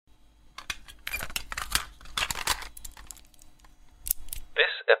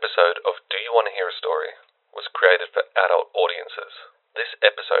episode of Do You Want to Hear a Story was created for adult audiences. This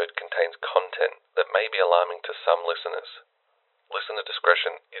episode contains content that may be alarming to some listeners. Listener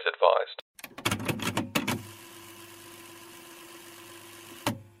discretion is advised.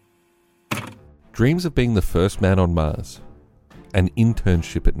 Dreams of being the first man on Mars, an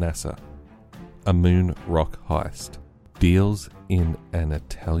internship at NASA, a moon rock heist, deals in an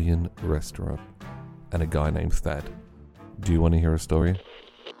Italian restaurant, and a guy named Thad. Do you want to hear a story?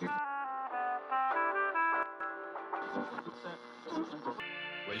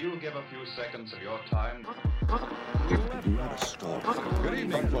 Will you give a few seconds of your time? Good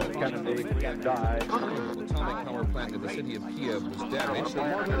evening, folks. Kennedy died. The atomic power plant in the city of Kiev was damaged.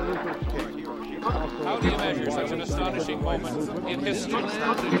 How do you measure such an astonishing moment in history?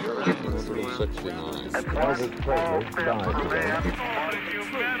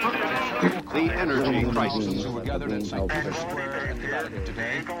 The energy crisis. Who were gathered at St. Peter's Square in the Vatican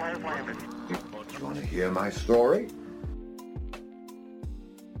today. You want to hear my story?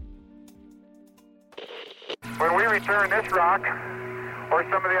 When we return this rock, or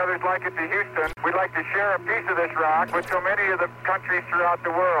some of the others like it to Houston, we'd like to share a piece of this rock with so many of the countries throughout the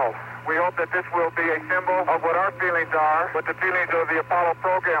world. We hope that this will be a symbol of what our feelings are, what the feelings of the Apollo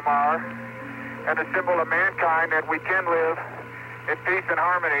program are, and a symbol of mankind that we can live in peace and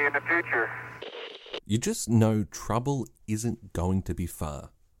harmony in the future. You just know trouble isn't going to be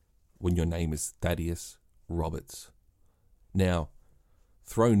far when your name is Thaddeus Roberts. Now,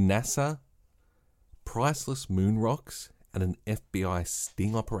 throw NASA, priceless moon rocks, and an FBI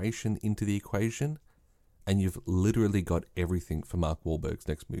sting operation into the equation, and you've literally got everything for Mark Wahlberg's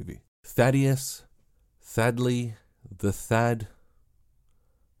next movie. Thaddeus, Thadley, the Thad.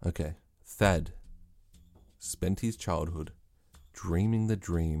 Okay, Thad spent his childhood dreaming the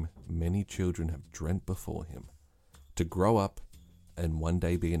dream many children have dreamt before him, to grow up and one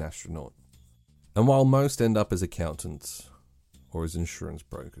day be an astronaut. And while most end up as accountants or as insurance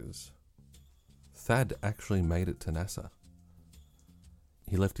brokers, Thad actually made it to NASA.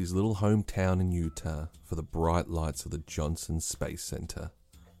 He left his little hometown in Utah for the bright lights of the Johnson Space Center,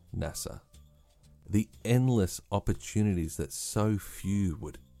 NASA. The endless opportunities that so few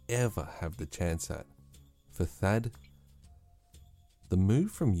would ever have the chance at. For Thad, the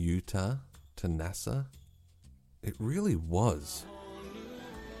move from Utah to NASA, it really was.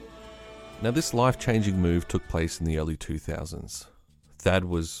 Now, this life-changing move took place in the early 2000s. Thad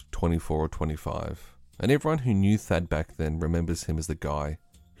was 24 or 25, and everyone who knew Thad back then remembers him as the guy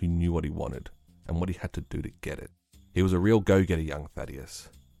who knew what he wanted and what he had to do to get it. He was a real go-getter, young Thaddeus.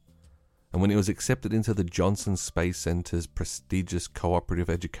 And when he was accepted into the Johnson Space Center's prestigious cooperative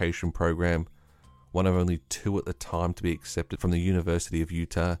education program, one of only two at the time to be accepted from the University of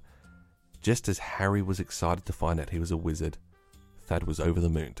Utah, just as Harry was excited to find out he was a wizard, Thad was over the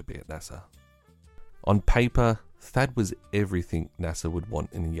moon to be at NASA. On paper, Thad was everything NASA would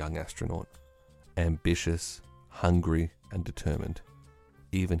want in a young astronaut. Ambitious, hungry, and determined.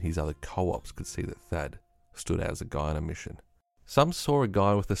 Even his other co-ops could see that Thad stood out as a guy on a mission. Some saw a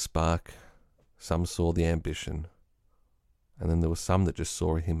guy with a spark, some saw the ambition, and then there were some that just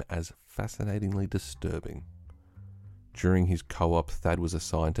saw him as fascinatingly disturbing. During his co-op, Thad was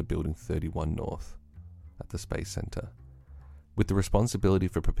assigned to Building 31 North at the Space Center, with the responsibility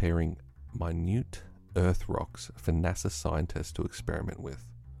for preparing minute Earth rocks for NASA scientists to experiment with.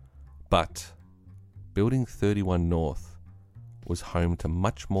 But Building 31 North was home to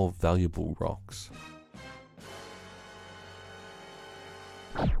much more valuable rocks.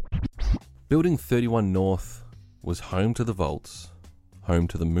 Building 31 North was home to the vaults, home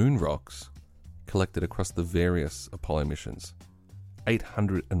to the moon rocks collected across the various Apollo missions.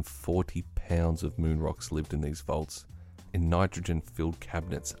 840 pounds of moon rocks lived in these vaults, in nitrogen-filled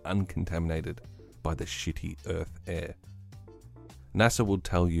cabinets uncontaminated by the shitty Earth air. NASA will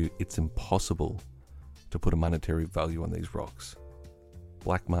tell you it's impossible to put a monetary value on these rocks.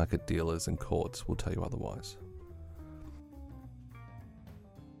 Black market dealers and courts will tell you otherwise.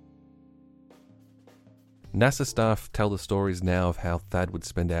 NASA staff tell the stories now of how Thad would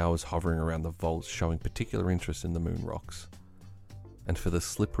spend hours hovering around the vaults showing particular interest in the moon rocks. And for the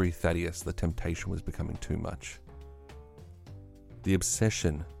slippery Thaddeus, the temptation was becoming too much. The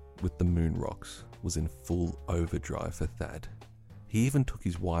obsession with the moon rocks was in full overdrive for Thad. He even took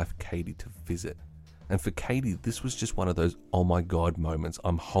his wife Katie to visit. And for Katie, this was just one of those oh my god moments.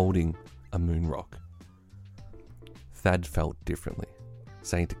 I'm holding a moon rock. Thad felt differently,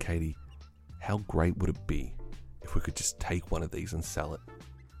 saying to Katie, how great would it be if we could just take one of these and sell it?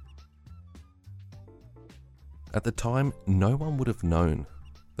 At the time, no one would have known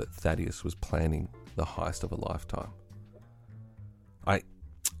that Thaddeus was planning the heist of a lifetime.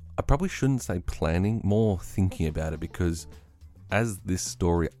 I probably shouldn't say planning, more thinking about it, because as this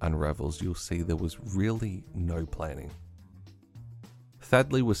story unravels, you'll see there was really no planning.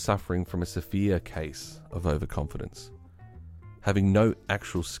 Thadley was suffering from a severe case of overconfidence. Having no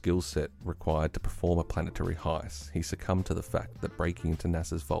actual skill set required to perform a planetary heist, he succumbed to the fact that breaking into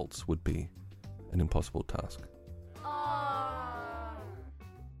NASA's vaults would be an impossible task.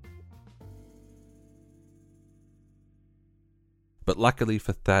 But luckily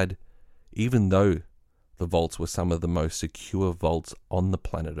for Thad, even though the vaults were some of the most secure vaults on the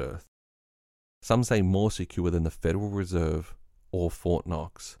planet Earth, some say more secure than the Federal Reserve or Fort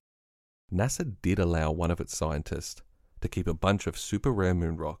Knox, NASA did allow one of its scientists to keep a bunch of super rare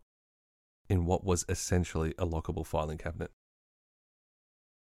moon rock in what was essentially a lockable filing cabinet.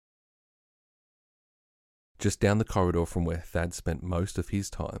 Just down the corridor from where Thad spent most of his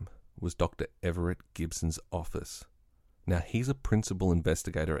time was Dr. Everett Gibson's office. Now, he's a principal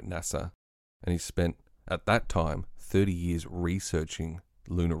investigator at NASA, and he spent, at that time, 30 years researching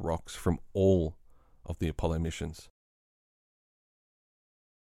lunar rocks from all of the Apollo missions.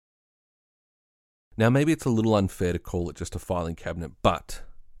 Now, maybe it's a little unfair to call it just a filing cabinet, but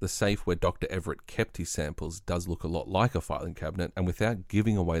the safe where Dr. Everett kept his samples does look a lot like a filing cabinet, and without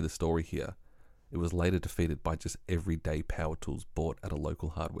giving away the story here, it was later defeated by just everyday power tools bought at a local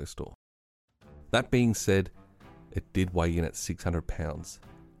hardware store. That being said, it did weigh in at 600 pounds,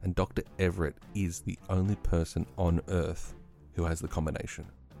 and Dr. Everett is the only person on Earth who has the combination.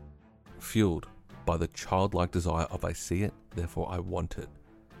 Fueled by the childlike desire of I see it, therefore I want it,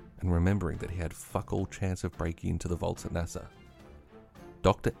 and remembering that he had fuck all chance of breaking into the vaults at NASA,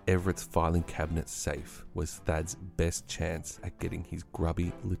 Dr. Everett's filing cabinet safe was Thad's best chance at getting his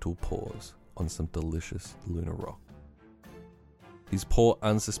grubby little paws on some delicious lunar rock. His poor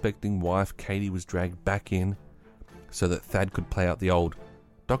unsuspecting wife Katie was dragged back in so that Thad could play out the old,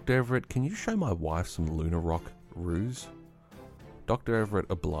 "Dr. Everett, can you show my wife some lunar rock" ruse? Dr. Everett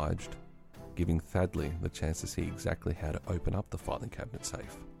obliged, giving Thadley the chance to see exactly how to open up the filing cabinet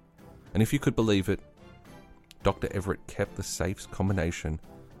safe. And if you could believe it, Dr. Everett kept the safe's combination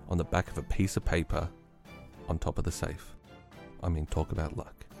on the back of a piece of paper on top of the safe. I mean, talk about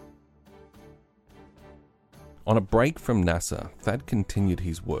luck. On a break from NASA, Thad continued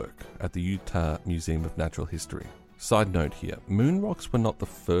his work at the Utah Museum of Natural History. Side note here, moon rocks were not the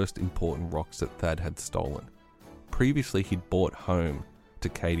first important rocks that Thad had stolen. Previously, he'd brought home to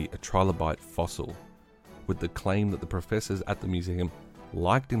Katie a trilobite fossil, with the claim that the professors at the museum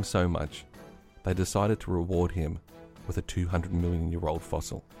liked him so much, they decided to reward him with a 200 million year old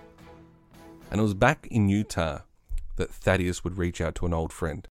fossil. And it was back in Utah that Thaddeus would reach out to an old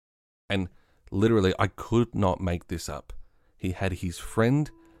friend. And literally, I could not make this up. He had his friend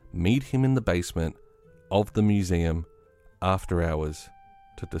meet him in the basement of the museum after hours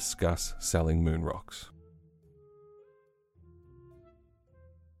to discuss selling moon rocks.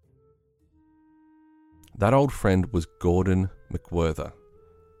 That old friend was Gordon McWhirter.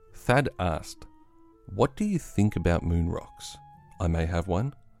 Thad asked, "What do you think about moon rocks? I may have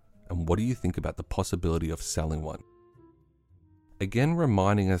one. And what do you think about the possibility of selling one?" Again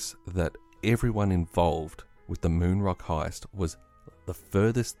reminding us that everyone involved with the moon rock heist was the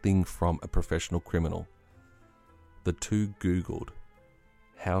furthest thing from a professional criminal. The two Googled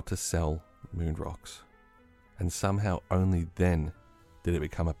how to sell moon rocks, and somehow only then did it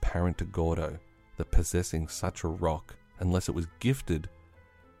become apparent to Gordo that possessing such a rock, unless it was gifted,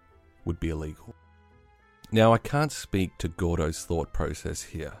 would be illegal. Now, I can't speak to Gordo's thought process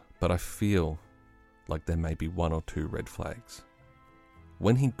here, but I feel like there may be one or two red flags.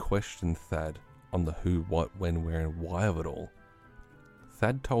 When he questioned Thad on the who, what, when, where, and why of it all,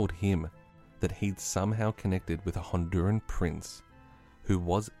 Thad told him that he'd somehow connected with a Honduran prince who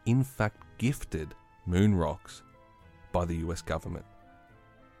was in fact gifted moon rocks by the US government.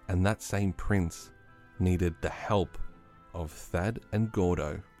 And that same prince needed the help of Thad and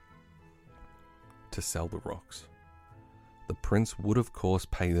Gordo to sell the rocks. The prince would of course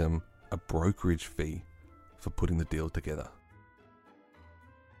pay them a brokerage fee for putting the deal together.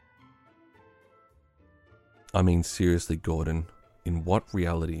 I mean, seriously, Gordon, in what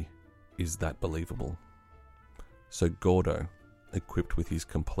reality is that believable? So Gordo, equipped with his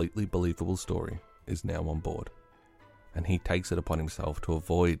completely believable story, is now on board, and he takes it upon himself to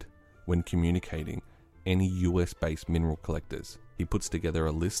avoid, when communicating, any US-based mineral collectors. He puts together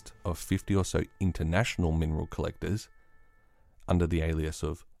a list of 50 or so international mineral collectors under the alias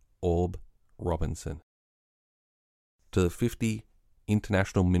of Orb Robinson. To the 50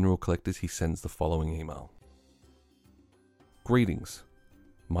 international mineral collectors, he sends the following email. "Greetings.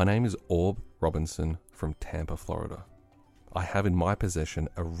 My name is Orb Robinson from Tampa, Florida. I have in my possession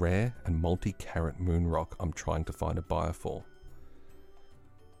a rare and multi-carat moon rock I'm trying to find a buyer for.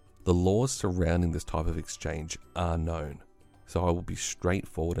 The laws surrounding this type of exchange are known, so I will be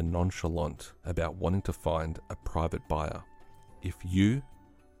straightforward and nonchalant about wanting to find a private buyer. If you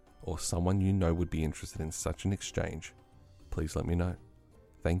or someone you know would be interested in such an exchange, please let me know.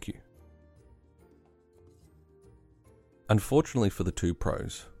 Thank you. Unfortunately for the two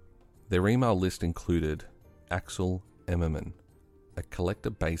pros, their email list included Axel Emmerman, a collector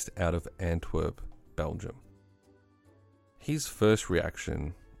based out of Antwerp, Belgium. His first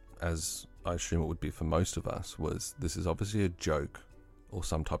reaction, as I assume it would be for most of us, was this is obviously a joke or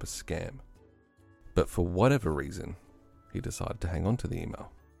some type of scam. But for whatever reason, he decided to hang on to the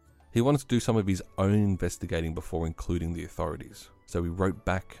email. He wanted to do some of his own investigating before including the authorities, so he wrote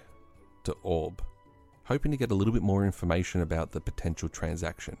back to Orb, hoping to get a little bit more information about the potential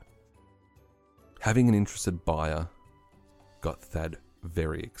transaction. Having an interested buyer got Thad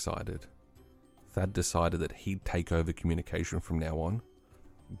very excited. Thad decided that he'd take over communication from now on.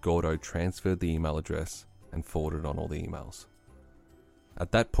 Gordo transferred the email address and forwarded on all the emails.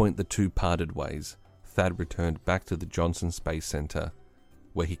 At that point, the two parted ways. Thad returned back to the Johnson Space Center,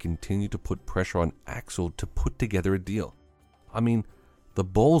 where he continued to put pressure on Axel to put together a deal. I mean, the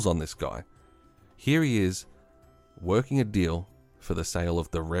balls on this guy. Here he is, working a deal for the sale of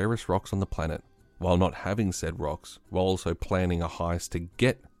the rarest rocks on the planet, while not having said rocks, while also planning a heist to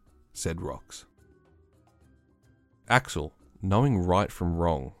get said rocks. Axel, knowing right from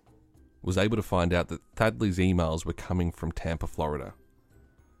wrong, was able to find out that Thadley's emails were coming from Tampa, Florida.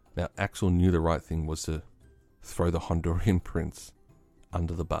 Now, Axel knew the right thing was to throw the Honduran prince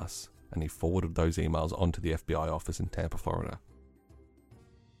under the bus, and he forwarded those emails onto the FBI office in Tampa, Florida.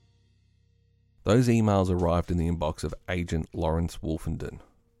 Those emails arrived in the inbox of Agent Lawrence Wolfenden.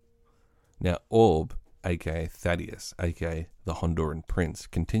 Now, Orb, aka Thaddeus, aka the Honduran prince,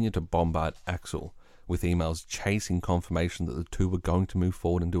 continued to bombard Axel with emails chasing confirmation that the two were going to move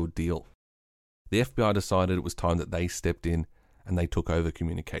forward and do a deal. The FBI decided it was time that they stepped in and they took over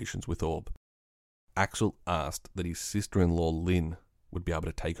communications with Orb. Axel asked that his sister-in-law Lynn would be able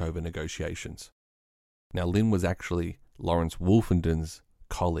to take over negotiations. Now, Lynn was actually Lawrence Wolfenden's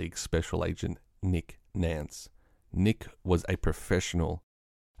colleague, Special Agent Nick Nance. Nick was a professional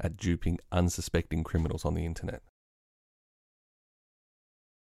at duping unsuspecting criminals on the internet.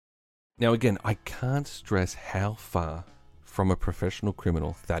 Now again, I can't stress how far from a professional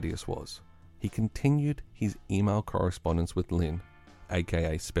criminal Thaddeus was. He continued his email correspondence with Lynn,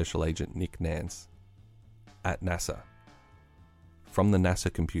 aka Special Agent Nick Nance, at NASA, from the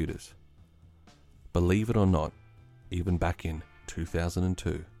NASA computers. Believe it or not, even back in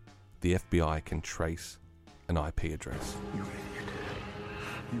 2002, the FBI can trace an IP address. You idiot.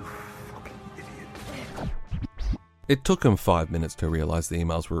 You fucking idiot. It took him 5 minutes to realize the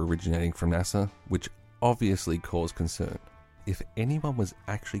emails were originating from NASA, which obviously caused concern. If anyone was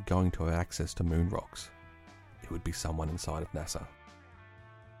actually going to have access to moon rocks, it would be someone inside of NASA.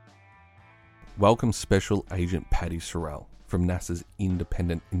 Welcome Special Agent Patty Sorrell from NASA's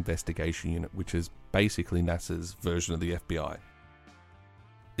Independent Investigation Unit, which is basically NASA's version of the FBI.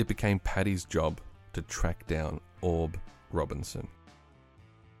 It became Patty's job to track down Orb Robinson.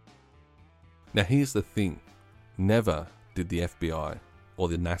 Now here's the thing. Never did the FBI or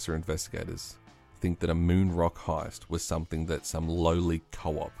the NASA investigators think that a moon rock heist was something that some lowly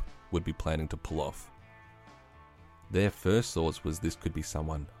co-op would be planning to pull off. Their first thoughts was this could be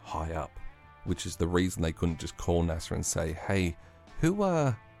someone high up, which is the reason they couldn't just call NASA and say, hey, who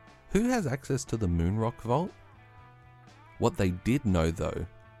has access to the moon rock vault? What they did know though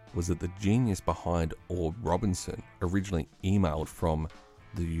was that the genius behind Orb Robinson originally emailed from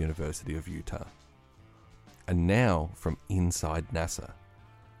the University of Utah, and now from inside NASA.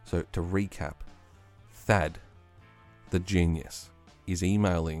 So to recap, Thad, the genius, is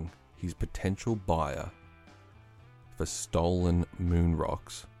emailing his potential buyer for stolen moon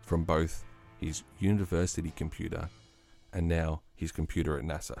rocks from both his university computer and now his computer at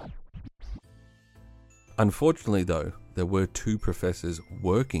NASA. Unfortunately though, there were two professors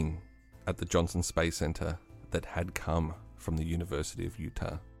working at the Johnson Space Center that had come from the University of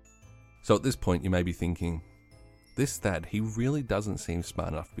Utah. So at this point you may be thinking, this Thad, he really doesn't seem smart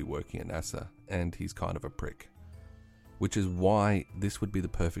enough to be working at NASA, and he's kind of a prick. Which is why this would be the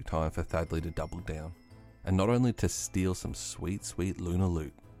perfect time for Thadley to double down, and not only to steal some sweet, sweet lunar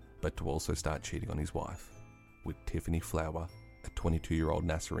loot, but to also start cheating on his wife, with Tiffany Flower, a 22-year-old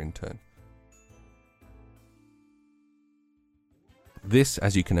NASA intern. This,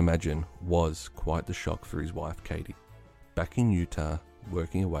 as you can imagine, was quite the shock for his wife, Katie. Back in Utah,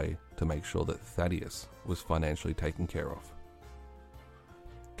 working away to make sure that Thaddeus was financially taken care of.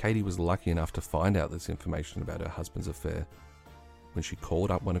 Katie was lucky enough to find out this information about her husband's affair when she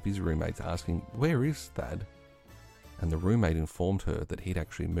called up one of his roommates asking, "Where is Thad?" And the roommate informed her that he'd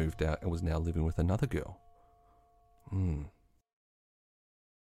actually moved out and was now living with another girl.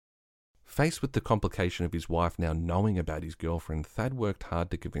 Faced with the complication of his wife now knowing about his girlfriend, Thad worked hard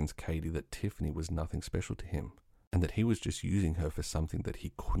to convince Katie that Tiffany was nothing special to him and that he was just using her for something that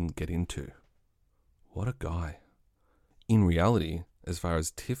he couldn't get into. What a guy. In reality, as far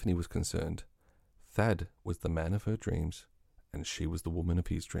as Tiffany was concerned, Thad was the man of her dreams and she was the woman of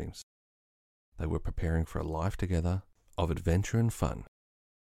his dreams. They were preparing for a life together of adventure and fun.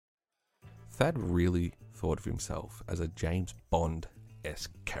 Thad really thought of himself as a James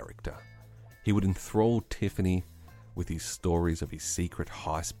Bond-esque character. He would enthrall Tiffany with his stories of his secret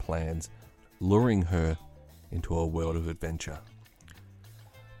heist plans, luring her into a world of adventure.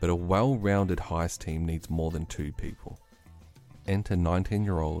 But a well-rounded heist team needs more than two people. Enter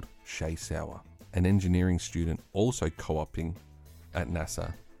 19-year-old Shay Sauer, an engineering student also co-oping at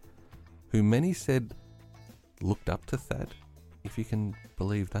NASA, who many said looked up to Thad, if you can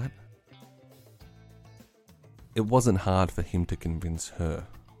believe that. It wasn't hard for him to convince her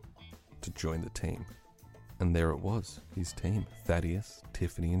to join the team. And there it was, his team, Thaddeus,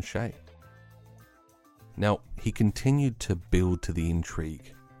 Tiffany and Shay. Now, he continued to build to the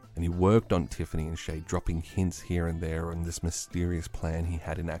intrigue, and he worked on Tiffany and Shay, dropping hints here and there on this mysterious plan he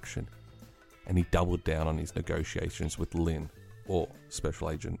had in action. And he doubled down on his negotiations with Lynn, or Special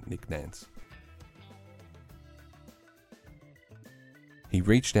Agent Nick Nance. He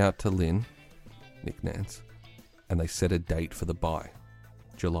reached out to Lynn, Nick Nance, and they set a date for the buy,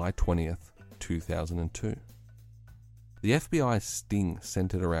 July 20th, 2002. The FBI's sting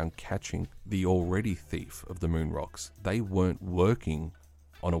centered around catching the already thief of the moon rocks. They weren't working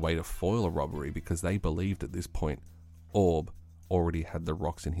on a way to foil a robbery because they believed at this point Orb already had the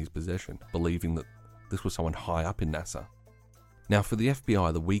rocks in his possession, believing that this was someone high up in NASA. Now for the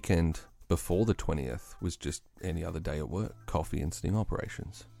FBI, the weekend before the 20th was just any other day at work, coffee and sting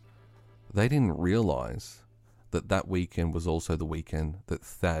operations. They didn't realize that that weekend was also the weekend that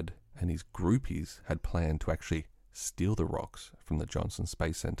Thad and his groupies had planned to actually steal the rocks from the Johnson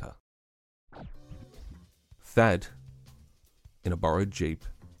Space Center. Thad, in a borrowed Jeep,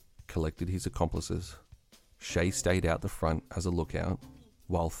 collected his accomplices. Shay stayed out the front as a lookout,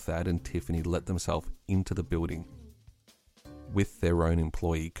 while Thad and Tiffany let themselves into the building with their own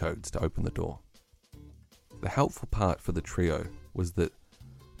employee codes to open the door. The helpful part for the trio was that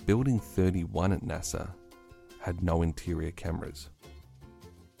Building 31 at NASA had no interior cameras.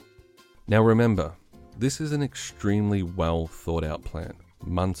 Now remember, this is an extremely well thought out plan.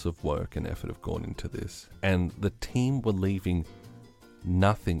 Months of work and effort have gone into this, and the team were leaving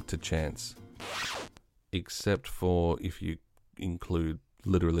nothing to chance, except for if you include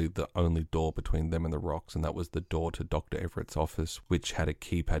literally the only door between them and the rocks, and that was the door to Dr. Everett's office, which had a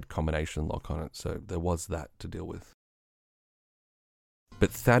keypad combination lock on it, so there was that to deal with. But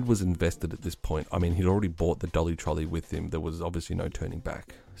Thad was invested at this point. I mean, he'd already bought the dolly trolley with him. There was obviously no turning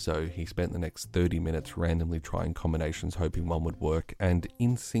back. So he spent the next 30 minutes randomly trying combinations, hoping one would work. And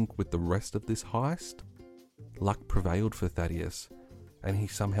in sync with the rest of this heist, luck prevailed for Thaddeus, and he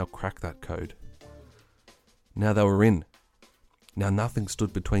somehow cracked that code. Now they were in. Now nothing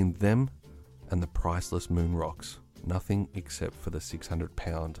stood between them and the priceless moon rocks. Nothing except for the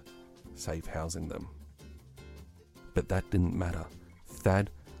 600-pound safe housing them. But that didn't matter.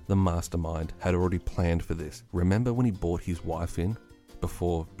 Thad, the mastermind, had already planned for this. Remember when he brought his wife in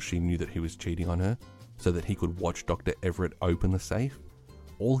before she knew that he was cheating on her, so that he could watch Dr. Everett open the safe?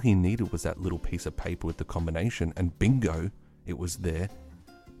 All he needed was that little piece of paper with the combination, and bingo, it was there.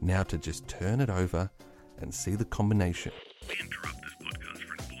 Now to just turn it over and see the combination. We interrupt this podcast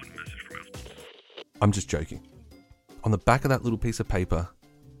for an important message from our... I'm just joking. On the back of that little piece of paper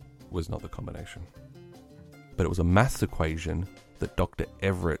was not the combination, but it was a maths equation that Dr.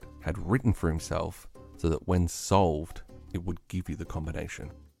 Everett had written for himself so that when solved, it would give you the combination.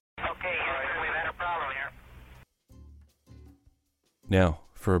 Okay, Houston, we've had a problem here. Now,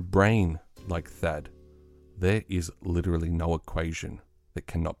 for a brain like Thad, there is literally no equation that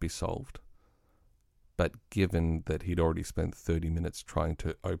cannot be solved. But given that he'd already spent 30 minutes trying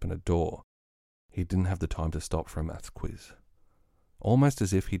to open a door, he didn't have the time to stop for a maths quiz. Almost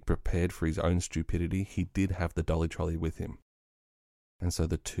as if he'd prepared for his own stupidity, he did have the dolly trolley with him. And so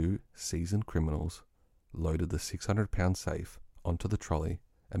the two seasoned criminals loaded the 600-pound safe onto the trolley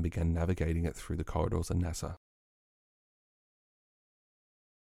and began navigating it through the corridors of NASA.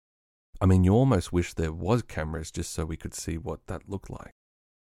 I mean, you almost wish there was cameras just so we could see what that looked like.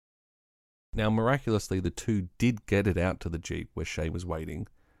 Now, miraculously, the two did get it out to the Jeep where Shay was waiting,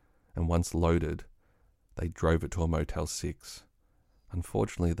 and once loaded, they drove it to a Motel 6.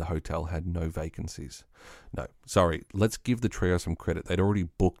 Unfortunately, the hotel had no vacancies. No, sorry, let's give the trio some credit. They'd already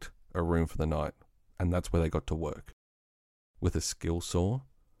booked a room for the night, and that's where they got to work. With a skill saw,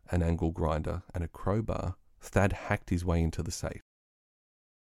 an angle grinder, and a crowbar, Thad hacked his way into the safe.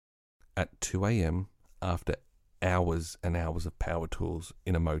 At 2 a.m., after hours and hours of power tools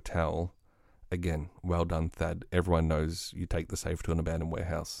in a motel, again, well done, Thad. Everyone knows you take the safe to an abandoned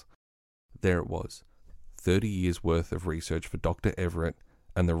warehouse. There it was. 30 years worth of research for Dr. Everett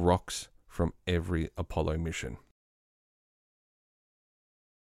and the rocks from every Apollo mission.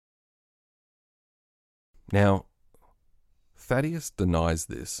 Now, Thaddeus denies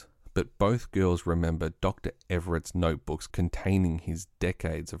this, but both girls remember Dr. Everett's notebooks containing his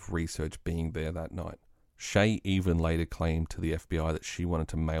decades of research being there that night. Shay even later claimed to the FBI that she wanted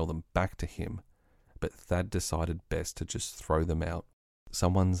to mail them back to him, but Thad decided best to just throw them out.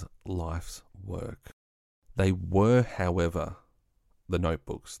 Someone's life's work. They were, however, the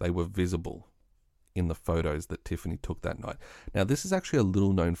notebooks. They were visible in the photos that Tiffany took that night. Now, this is actually a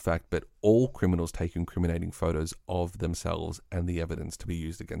little known fact, but all criminals take incriminating photos of themselves and the evidence to be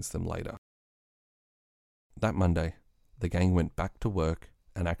used against them later. That Monday, the gang went back to work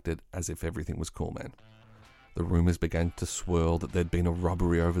and acted as if everything was cool, man. The rumors began to swirl that there'd been a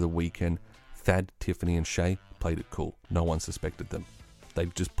robbery over the weekend. Thad, Tiffany, and Shay played it cool. No one suspected them.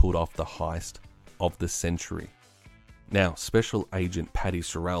 They'd just pulled off the heist of the century. Now, Special Agent Patty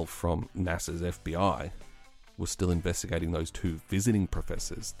Sorrell from NASA's FBI was still investigating those two visiting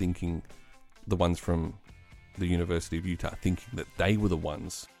professors, thinking the ones from the University of Utah, thinking that they were the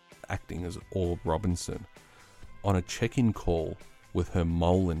ones acting as Orb Robinson. On a check-in call with her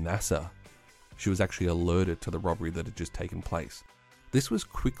mole in NASA, she was actually alerted to the robbery that had just taken place. This was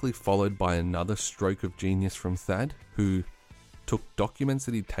quickly followed by another stroke of genius from Thad, who took documents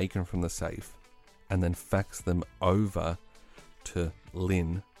that he'd taken from the safe and then faxed them over to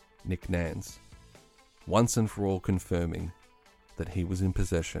Lynn, Nick Nance, once and for all confirming that he was in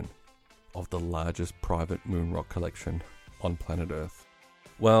possession of the largest private moon rock collection on planet Earth.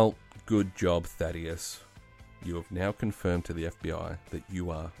 Well, good job, Thaddeus. You have now confirmed to the FBI that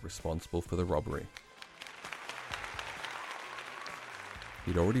you are responsible for the robbery.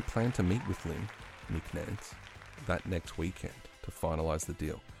 He'd already planned to meet with Lynn, Nick Nance, that next weekend to finalise the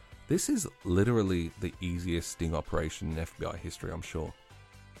deal. This is literally the easiest sting operation in FBI history, I'm sure.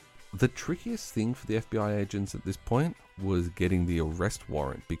 The trickiest thing for the FBI agents at this point was getting the arrest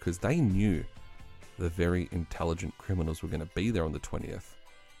warrant, because they knew the very intelligent criminals were going to be there on the 20th.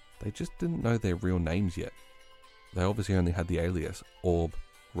 They just didn't know their real names yet. They obviously only had the alias Orb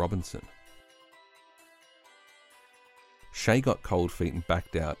Robinson. Shay got cold feet and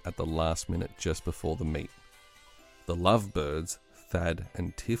backed out at the last minute just before the meet. The Lovebirds, Thad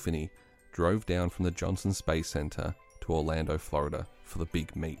and Tiffany, drove down from the Johnson Space Center to Orlando, Florida for the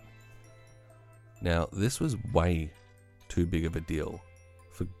big meet. Now, this was way too big of a deal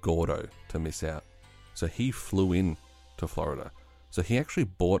for Gordo to miss out. So he flew in to Florida. So he actually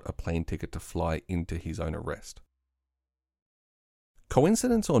bought a plane ticket to fly into his own arrest.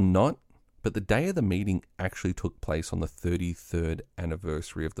 Coincidence or not, but the day of the meeting actually took place on the 33rd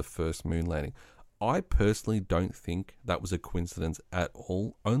anniversary of the first moon landing. I personally don't think that was a coincidence at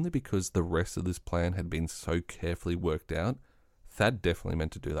all, only because the rest of this plan had been so carefully worked out. Thad definitely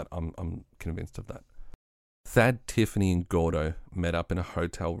meant to do that. I'm convinced of that. Thad, Tiffany, and Gordo met up in a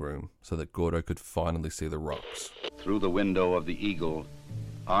hotel room so that Gordo could finally see the rocks. Through the window of the Eagle,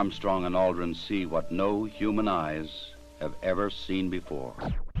 Armstrong and Aldrin see what no human eyes have ever seen before.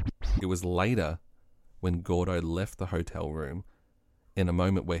 It was later when Gordo left the hotel room, in a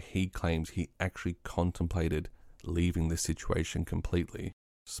moment where he claims he actually contemplated leaving the situation completely.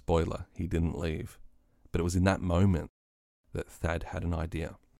 Spoiler, he didn't leave. But it was in that moment that Thad had an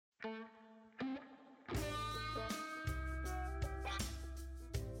idea.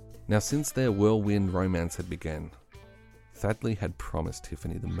 Now, since their whirlwind romance had begun, Thadley had promised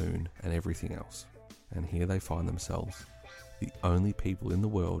Tiffany the moon and everything else. And here they find themselves, the only people in the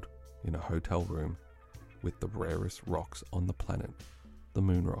world in a hotel room with the rarest rocks on the planet, the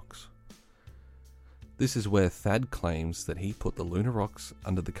moon rocks. This is where Thad claims that he put the lunar rocks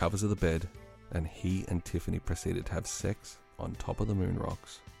under the covers of the bed, and he and Tiffany proceeded to have sex on top of the moon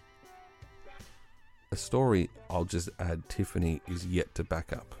rocks. A story, I'll just add, Tiffany is yet to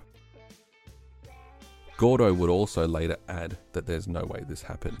back up. Gordo would also later add that there's no way this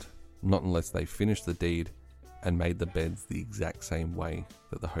happened, not unless they finished the deed and made the beds the exact same way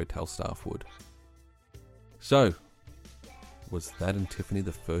that the hotel staff would. So, was Thad and Tiffany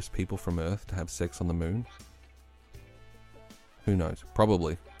the first people from Earth to have sex on the moon? Who knows?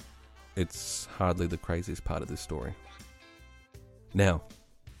 Probably. it's hardly the craziest part of this story. Now,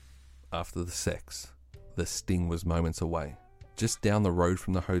 after the sex, the sting was moments away. Just down the road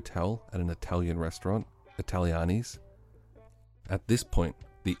from the hotel at an Italian restaurant, Italiani's. At this point,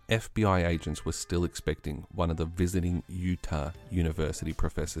 the FBI agents were still expecting one of the visiting Utah University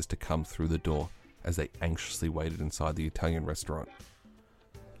professors to come through the door as they anxiously waited inside the Italian restaurant.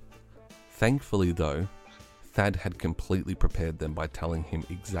 Thankfully though, Thad had completely prepared them by telling him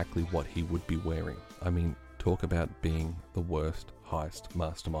exactly what he would be wearing. I mean, talk about being the worst heist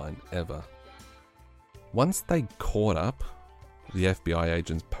mastermind ever. Once they caught up, the FBI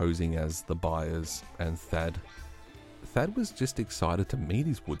agents posing as the buyers and Thad was just excited to meet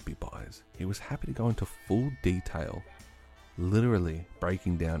his would-be buyers. He was happy to go into full detail, literally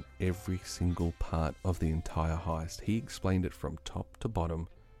breaking down every single part of the entire heist. He explained it from top to bottom,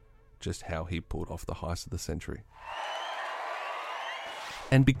 just how he pulled off the heist of the century.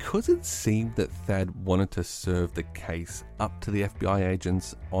 And because it seemed that Thad wanted to serve the case up to the FBI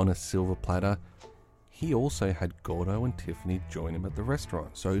agents on a silver platter, he also had Gordo and Tiffany join him at the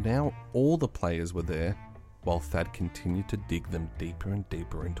restaurant. So now all the players were there, while Thad continued to dig them deeper and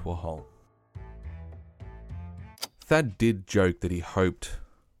deeper into a hole. Thad did joke that he hoped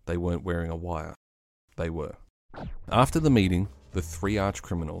they weren't wearing a wire. They were. After the meeting, the 3 arch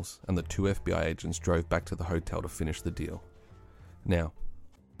criminals and the 2 FBI agents drove back to the hotel to finish the deal. Now,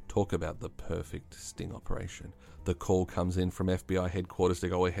 talk about the perfect sting operation. The call comes in from FBI headquarters to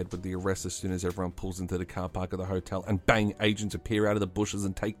go ahead with the arrest as soon as everyone pulls into the car park of the hotel, and bang, agents appear out of the bushes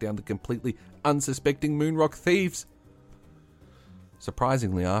and take down the completely unsuspecting Moonrock thieves.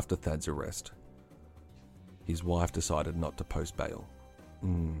 Surprisingly, after Thad's arrest, his wife decided not to post bail.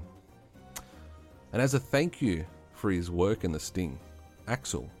 And as a thank you for his work in the sting,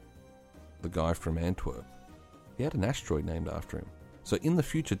 Axel, the guy from Antwerp, he had an asteroid named after him. So in the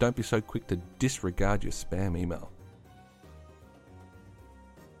future, don't be so quick to disregard your spam email.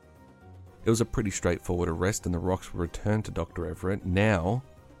 It was a pretty straightforward arrest, and the rocks were returned to Dr. Everett, now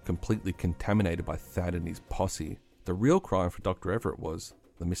completely contaminated by Thad and his posse. The real crime for Dr. Everett was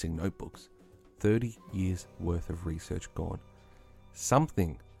the missing notebooks. 30 years worth of research gone.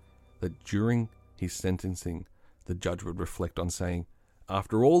 Something that during his sentencing, the judge would reflect on, saying,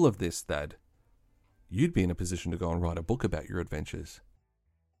 after all of this, Thad, you'd be in a position to go and write a book about your adventures.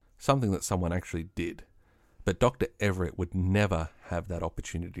 Something that someone actually did. But Dr. Everett would never have that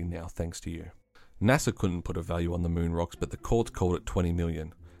opportunity now, thanks to you. NASA couldn't put a value on the moon rocks, but the courts called it $20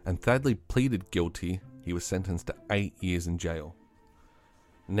 million. And Thadley pleaded guilty. He was sentenced to 8 years in jail.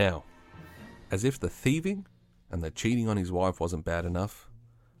 Now, as if the thieving and the cheating on his wife wasn't bad enough,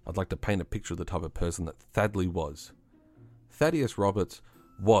 I'd like to paint a picture of the type of person that Thadley was. Thaddeus Roberts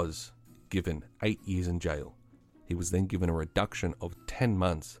was given 8 years in jail. He was then given a reduction of 10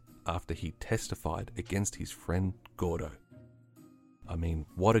 months after he testified against his friend Gordo. I mean,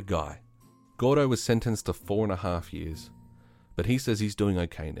 what a guy. Gordo was sentenced to 4.5 years, but he says he's doing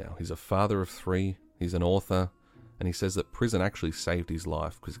okay now. He's a father of 3, he's an author, and he says that prison actually saved his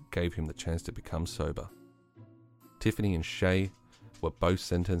life because it gave him the chance to become sober. Tiffany and Shay were both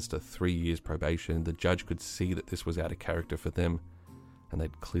sentenced to 3 years probation. The judge could see that this was out of character for them, and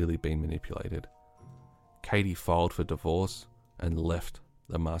they'd clearly been manipulated. Katie filed for divorce and left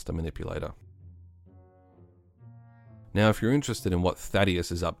the master manipulator. Now, if you're interested in what Thaddeus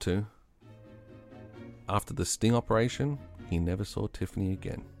is up to, after the sting operation, he never saw Tiffany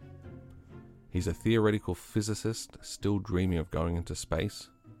again. He's a theoretical physicist still dreaming of going into space,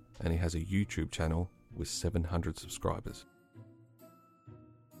 and he has a YouTube channel with 700 subscribers.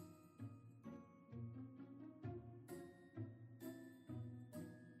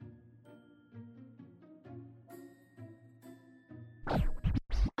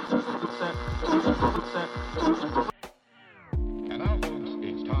 And now, folks,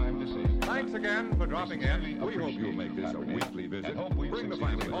 it's time to say Thanks again for dropping in. We hope you'll make this a weekly visit. Bring the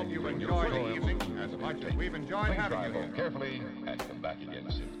family. Hope you enjoy the evening as much as we've enjoyed having you drive here. home carefully and come back again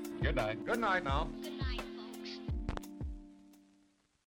soon. Good night. Good night now. Good night.